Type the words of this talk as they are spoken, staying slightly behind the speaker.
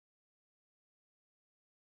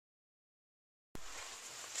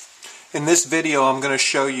In this video I'm going to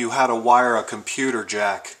show you how to wire a computer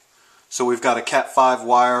jack. So we've got a Cat 5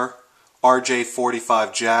 wire,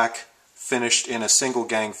 RJ45 jack, finished in a single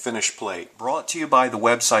gang finish plate. Brought to you by the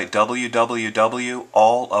website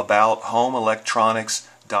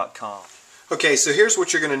www.allabouthomeelectronics.com. Okay, so here's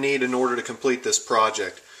what you're going to need in order to complete this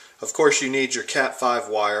project. Of course you need your Cat 5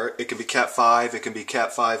 wire. It can be Cat 5, it can be Cat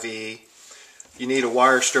 5e. You need a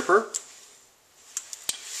wire stripper.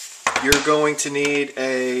 You're going to need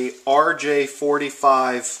a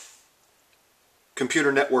RJ45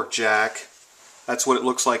 computer network jack. That's what it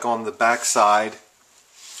looks like on the back side.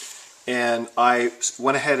 And I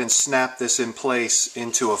went ahead and snapped this in place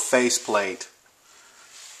into a faceplate.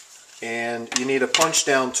 And you need a punch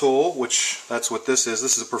down tool, which that's what this is.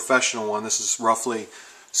 This is a professional one. This is roughly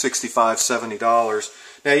 $65, $70.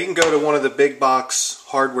 Now you can go to one of the big box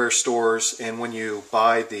hardware stores, and when you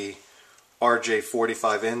buy the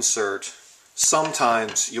RJ45 insert,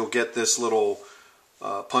 sometimes you'll get this little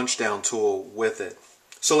punch down tool with it.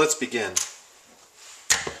 So let's begin.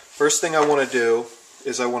 First thing I want to do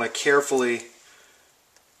is I want to carefully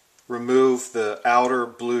remove the outer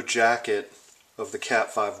blue jacket of the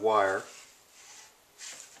Cat 5 wire.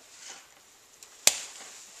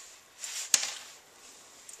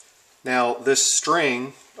 Now this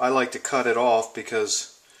string, I like to cut it off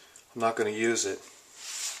because I'm not going to use it.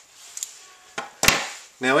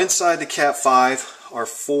 Now inside the Cat 5 are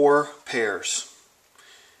 4 pairs,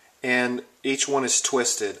 and each one is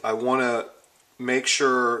twisted. I want to make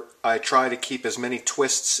sure I try to keep as many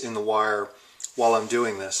twists in the wire while I'm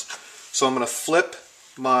doing this. So I'm going to flip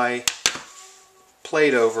my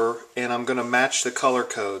plate over and I'm going to match the color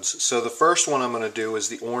codes. So the first one I'm going to do is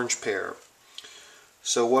the orange pair.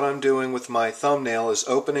 So what I'm doing with my thumbnail is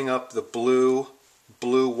opening up the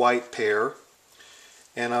blue-white pair,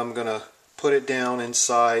 and I'm going to put it down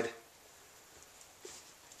inside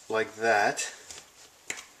like that.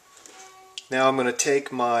 Now I'm going to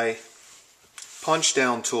take my punch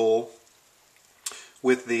down tool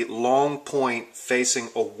with the long point facing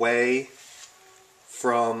away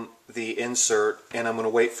from the insert, and I'm going to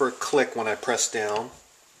wait for a click when I press down.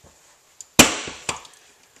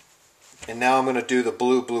 And now I'm going to do the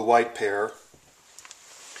blue-white pair.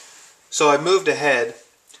 So I moved ahead.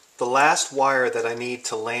 The last wire that I need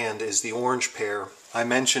to land is the orange pair. I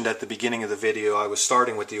mentioned at the beginning of the video I was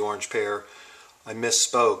starting with the orange pair. I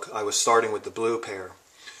misspoke. I was starting with the blue pair.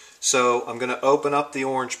 So I'm going to open up the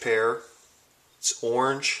orange pair. It's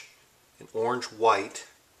orange and orange-white.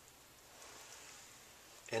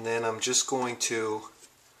 And then I'm just going to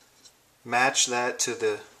match that to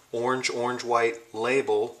the orange-white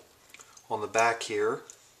label on the back here.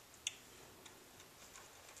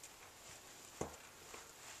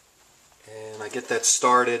 And I get that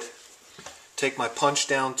started. Take my punch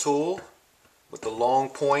down tool with the long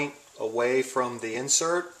point away from the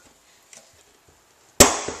insert.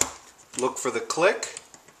 Look for the click.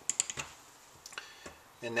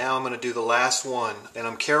 And now I'm going to do the last one. And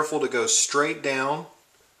I'm careful to go straight down.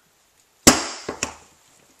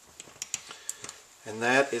 And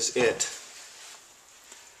that is it.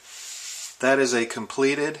 That is a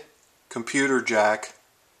completed computer jack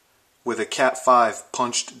with a Cat 5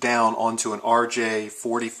 punched down onto an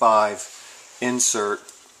RJ45 insert.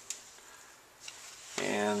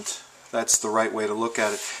 And that's the right way to look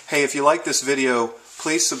at it. Hey, if you like this video,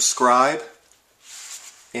 please subscribe.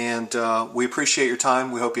 And we appreciate your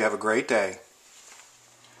time. We hope you have a great day.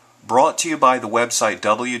 Brought to you by the website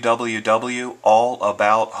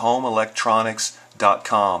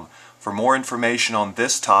www.allabouthomeelectronics.com. For more information on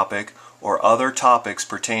this topic or other topics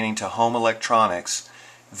pertaining to home electronics,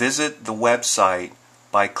 visit the website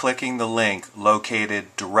by clicking the link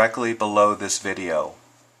located directly below this video.